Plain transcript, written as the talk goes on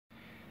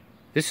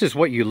this is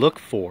what you look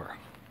for.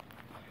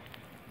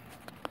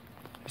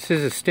 This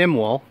is a stem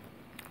wall,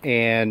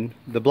 and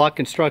the block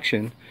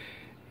construction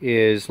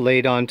is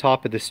laid on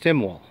top of the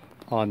stem wall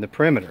on the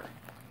perimeter.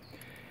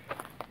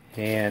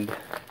 And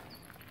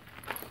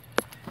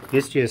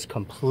it's just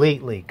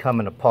completely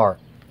coming apart.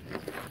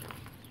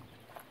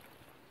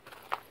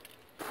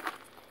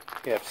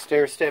 You have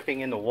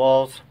stair-stepping in the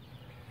walls.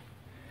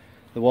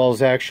 The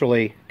wall's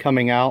actually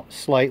coming out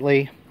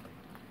slightly.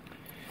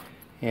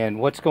 And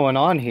what's going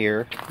on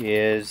here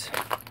is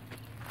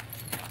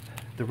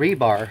the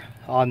rebar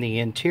on the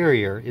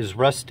interior is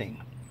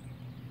rusting.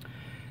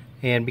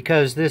 And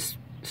because this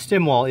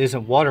stem wall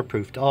isn't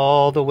waterproofed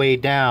all the way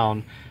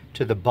down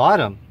to the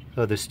bottom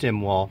of the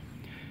stem wall,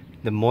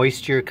 the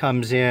moisture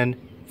comes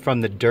in from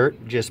the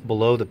dirt just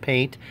below the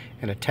paint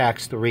and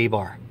attacks the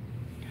rebar.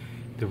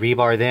 The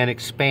rebar then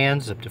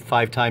expands up to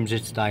 5 times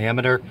its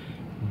diameter,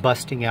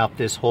 busting out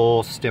this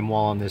whole stem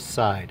wall on this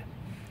side.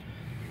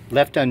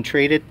 Left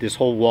untreated, this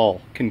whole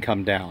wall can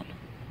come down.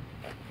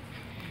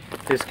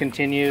 This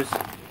continues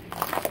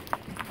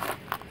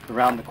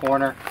around the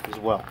corner as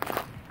well,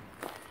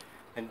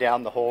 and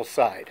down the whole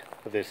side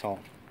of this home.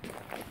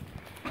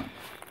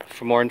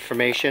 For more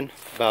information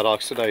about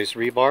oxidized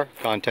rebar,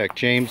 contact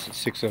James at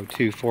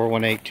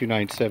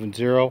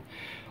 602-418-2970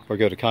 or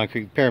go to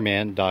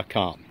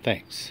concreterepairman.com.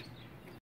 Thanks.